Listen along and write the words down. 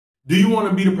Do you want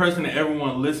to be the person that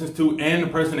everyone listens to and the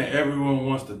person that everyone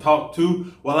wants to talk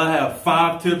to? Well, I have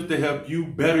 5 tips to help you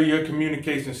better your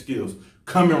communication skills.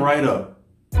 Coming right up.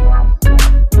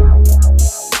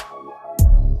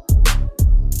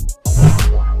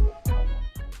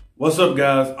 What's up,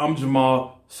 guys? I'm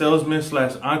Jamaal, salesman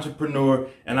 / entrepreneur,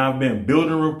 and I've been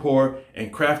building rapport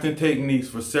and crafting techniques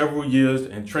for several years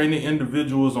and training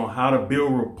individuals on how to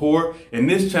build rapport. And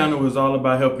this channel is all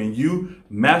about helping you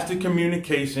master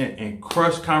communication and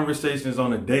crush conversations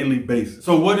on a daily basis.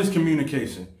 So what is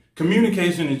communication?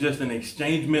 Communication is just an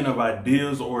exchangement of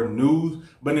ideas or news,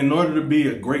 but in order to be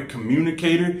a great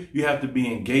communicator, you have to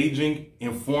be engaging,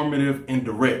 informative, and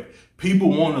direct. People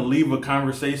want to leave a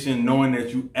conversation knowing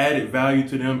that you added value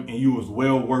to them and you was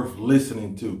well worth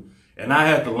listening to. And I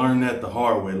had to learn that the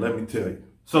hard way, let me tell you.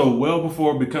 So well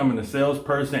before becoming a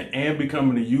salesperson and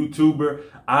becoming a YouTuber,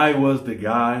 I was the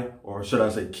guy, or should I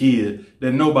say kid,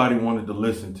 that nobody wanted to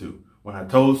listen to. When I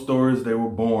told stories, they were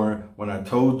boring. When I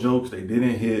told jokes, they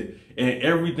didn't hit. And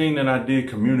everything that I did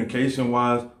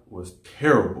communication-wise was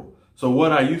terrible. So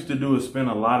what I used to do is spend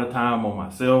a lot of time on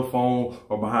my cell phone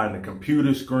or behind the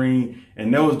computer screen.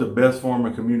 And that was the best form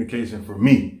of communication for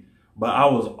me. But I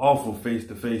was awful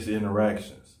face-to-face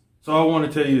interactions. So I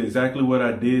want to tell you exactly what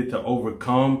I did to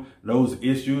overcome those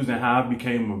issues and how I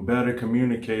became a better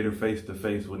communicator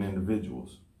face-to-face with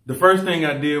individuals. The first thing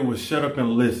I did was shut up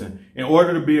and listen. In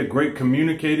order to be a great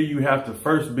communicator, you have to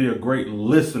first be a great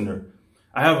listener.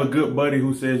 I have a good buddy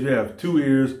who says you have 2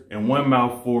 ears and 1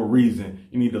 mouth for a reason.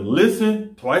 You need to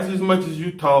listen twice as much as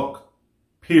you talk,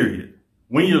 period.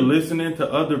 When you're listening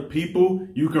to other people,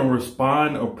 you can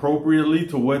respond appropriately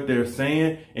to what they're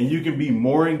saying and you can be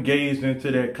more engaged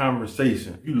into that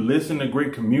conversation. If you listen to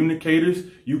great communicators,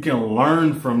 you can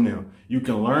learn from them. You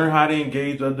can learn how to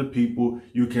engage other people.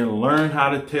 You can learn how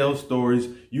to tell stories.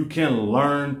 You can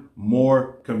learn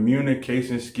more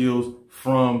communication skills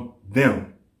from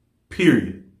them,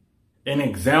 period. An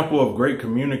example of great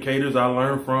communicators I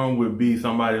learned from would be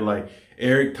somebody like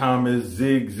Eric Thomas,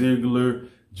 Zig Ziglar,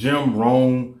 Jim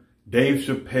Rohn, Dave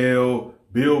Chappelle,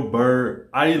 Bill Burr.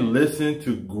 I listen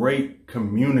to great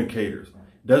communicators.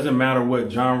 Doesn't matter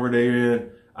what genre they're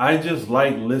in. I just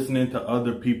like listening to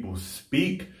other people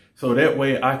speak so that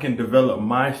way I can develop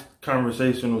my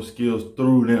conversational skills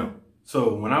through them.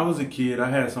 So when I was a kid, I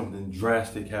had something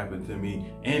drastic happen to me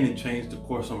and it changed the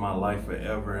course of my life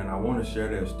forever. And I want to share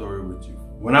that story with you.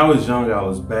 When I was young, I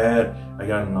was bad. I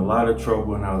got in a lot of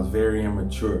trouble and I was very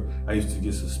immature. I used to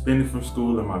get suspended from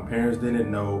school and my parents didn't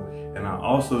know. And I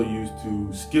also used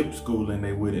to skip school and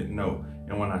they wouldn't know.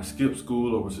 And when I skipped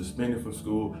school or was suspended from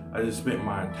school, I just spent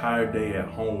my entire day at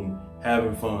home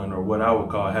having fun, or what I would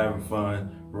call having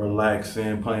fun,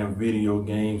 relaxing, playing video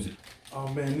games. Oh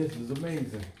man, this is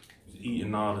amazing.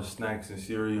 Eating all the snacks and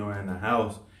cereal in the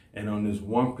house. And on this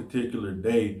one particular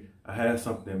day, I had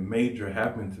something major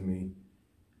happen to me.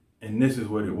 And this is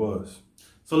what it was.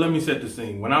 So let me set the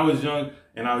scene. When I was young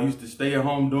and I used to stay at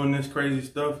home doing this crazy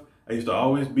stuff, I used to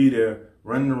always be there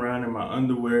running around in my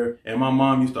underwear. And my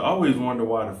mom used to always wonder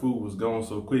why the food was gone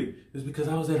so quick. It's because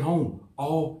I was at home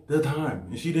all the time.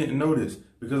 And she didn't notice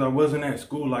because I wasn't at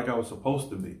school like I was supposed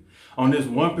to be. On this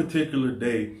one particular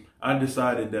day, I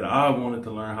decided that I wanted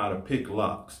to learn how to pick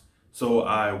locks. So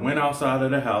I went outside of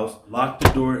the house, locked the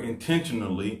door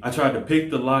intentionally. I tried to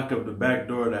pick the lock of the back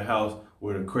door of the house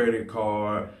with a credit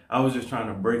card. I was just trying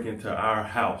to break into our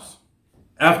house.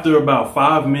 After about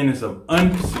 5 minutes of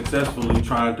unsuccessfully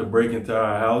trying to break into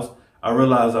our house, I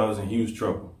realized I was in huge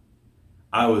trouble.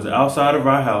 I was outside of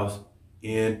our house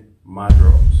in my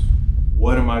drawers.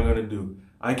 What am I gonna do?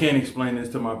 I can't explain this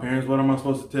to my parents. What am I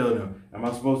supposed to tell them? Am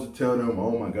I supposed to tell them,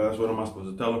 oh my gosh, what am I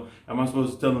supposed to tell them? Am I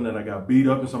supposed to tell them that I got beat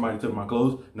up and somebody took my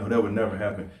clothes? No, that would never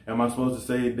happen. Am I supposed to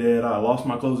say that I lost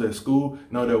my clothes at school?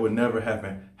 No, that would never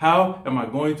happen. How am I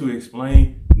going to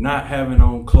explain not having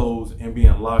on clothes and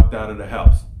being locked out of the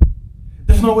house?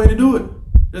 There's no way to do it.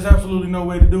 There's absolutely no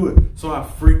way to do it. So I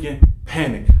freaking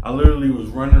panicked. I literally was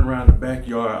running around the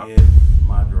backyard in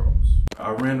my drawers. I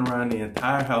ran around the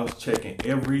entire house checking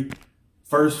every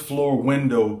first floor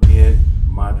window in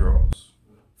my drawers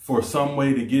for some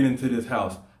way to get into this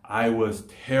house. I was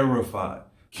terrified.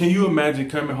 Can you imagine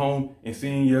coming home and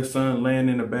seeing your son laying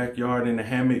in the backyard in a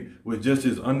hammock with just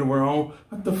his underwear on?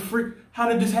 What the frick? How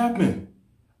did this happen?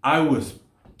 I was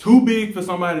too big for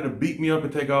somebody to beat me up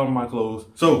and take all of my clothes.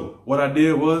 So what I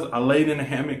did was I laid in a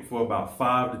hammock for about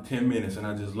 5 to 10 minutes and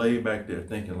I just laid back there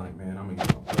thinking like, man, I'm gonna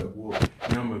get my butt whooped.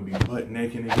 And I'm gonna be butt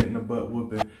naked and getting the butt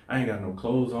whooping. I ain't got no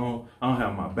clothes on. I don't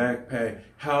have my backpack.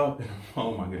 How?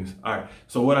 Oh my goodness. All right.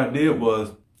 So what I did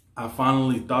was I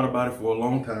finally thought about it for a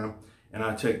long time and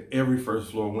I checked every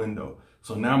first floor window.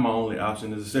 So now my only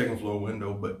option is the second floor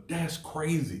window, but that's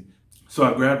crazy. So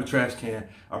I grabbed the trash can,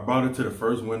 I brought it to the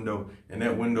first window, and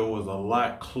that window was a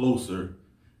lot closer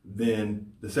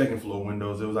than the second floor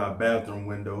windows. It was our bathroom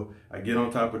window. I get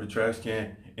on top of the trash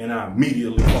can and I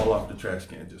immediately fall off the trash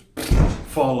can, just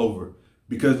fall over.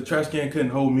 Because the trash can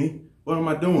couldn't hold me, what am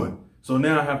I doing? So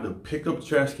now I have to pick up the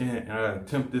trash can and I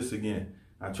attempt this again.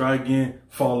 I try again,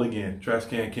 fall again. Trash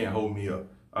can can't hold me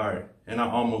up. All right, and I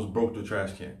almost broke the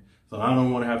trash can. So I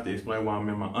don't want to have to explain why I'm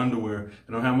in my underwear.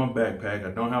 I don't have my backpack,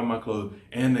 I don't have my clothes,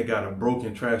 and they got a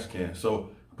broken trash can. So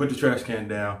I put the trash can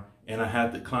down and I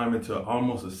had to climb into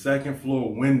almost a second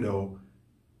floor window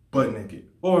butt naked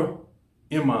or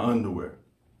in my underwear.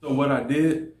 So what I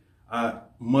did, I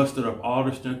mustered up all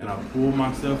the strength and I pulled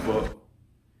myself up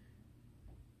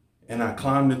and I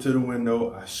climbed into the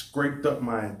window. I scraped up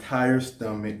my entire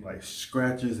stomach, like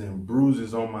scratches and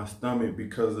bruises on my stomach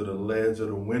because of the ledge of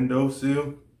the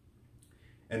windowsill.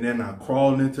 And then I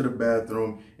crawled into the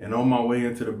bathroom, and on my way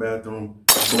into the bathroom,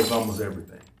 I broke almost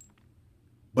everything.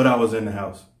 But I was in the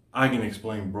house. I can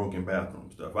explain broken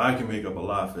bathroom stuff. I can make up a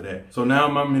lot for that. So now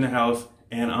I'm in the house,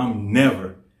 and I'm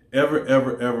never, ever,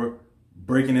 ever, ever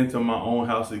breaking into my own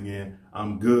house again.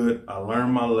 I'm good. I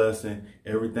learned my lesson.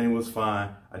 Everything was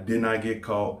fine. I did not get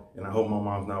caught, and I hope my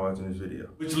mom's not watching this video.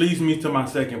 Which leads me to my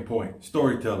second point,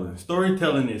 storytelling.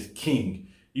 Storytelling is king.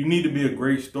 You need to be a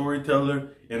great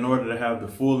storyteller in order to have the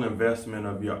full investment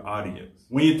of your audience.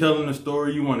 When you're telling a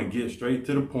story, you want to get straight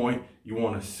to the point. You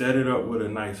want to set it up with a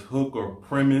nice hook or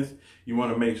premise. You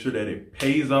want to make sure that it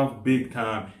pays off big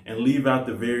time and leave out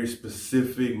the very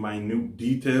specific, minute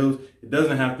details. It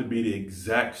doesn't have to be the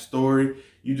exact story.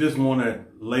 You just want to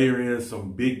layer in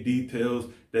some big details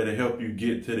that'll help you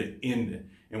get to the ending.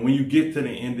 And when you get to the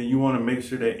ending, you want to make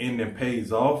sure that ending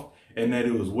pays off and that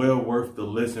it was well worth the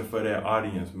listen for that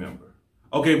audience member.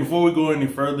 Okay, before we go any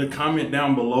further, comment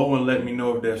down below and let me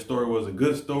know if that story was a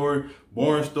good story,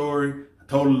 boring story, I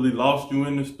totally lost you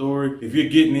in the story. If you're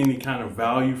getting any kind of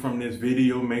value from this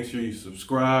video, make sure you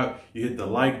subscribe, you hit the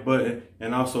like button,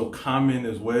 and also comment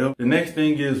as well. The next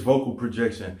thing is vocal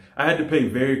projection. I had to pay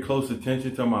very close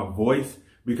attention to my voice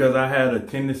because I had a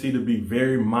tendency to be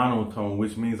very monotone,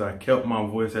 which means I kept my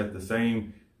voice at the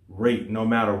same rate no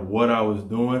matter what I was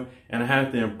doing, and I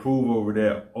had to improve over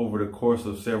that over the course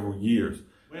of several years.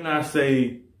 When I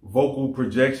say vocal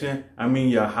projection, I mean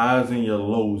your highs and your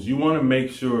lows. You want to make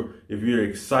sure if you're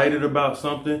excited about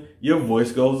something, your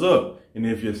voice goes up, and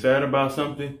if you're sad about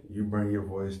something, you bring your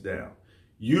voice down.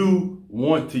 You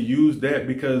want to use that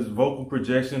because vocal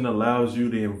projection allows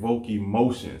you to invoke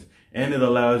emotions, and it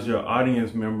allows your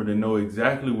audience member to know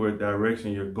exactly what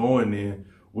direction you're going in.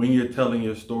 When you're telling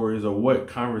your stories or what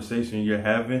conversation you're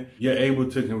having, you're able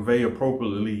to convey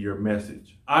appropriately your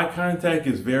message. Eye contact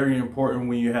is very important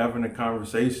when you're having a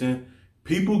conversation.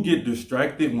 People get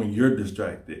distracted when you're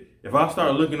distracted. If I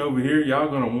start looking over here, y'all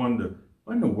gonna wonder,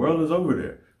 what in the world is over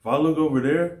there? If I look over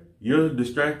there, you're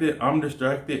distracted, I'm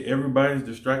distracted, everybody's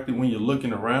distracted when you're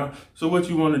looking around. So what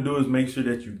you wanna do is make sure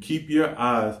that you keep your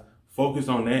eyes focused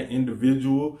on that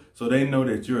individual so they know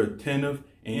that you're attentive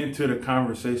and into the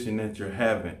conversation that you're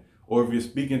having. Or if you're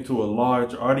speaking to a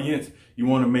large audience, you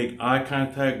want to make eye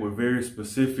contact with very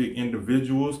specific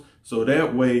individuals so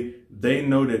that way they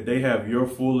know that they have your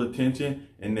full attention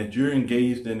and that you're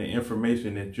engaged in the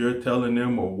information that you're telling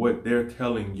them or what they're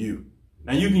telling you.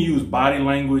 Now you can use body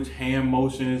language, hand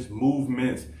motions,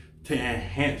 movements to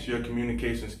enhance your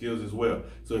communication skills as well.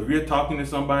 So if you're talking to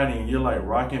somebody and you're like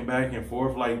rocking back and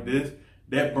forth like this,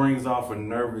 that brings off a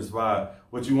nervous vibe.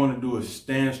 What you want to do is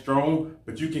stand strong,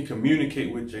 but you can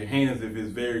communicate with your hands if it's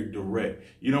very direct.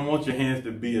 You don't want your hands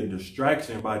to be a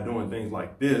distraction by doing things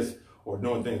like this or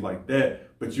doing things like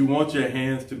that, but you want your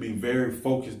hands to be very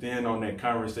focused in on that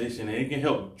conversation, and it can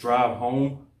help drive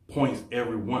home points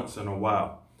every once in a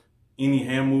while. Any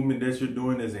hand movement that you're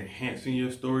doing is enhancing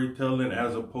your storytelling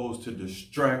as opposed to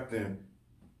distracting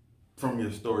from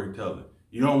your storytelling.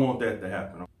 You don't want that to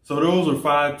happen. So those are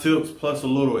 5 tips plus a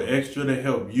little extra to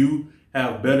help you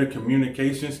have better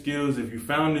communication skills. If you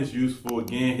found this useful,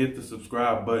 again, hit the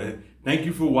subscribe button. Thank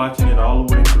you for watching it all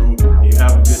the way through. You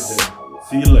have a good day.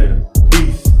 See you later.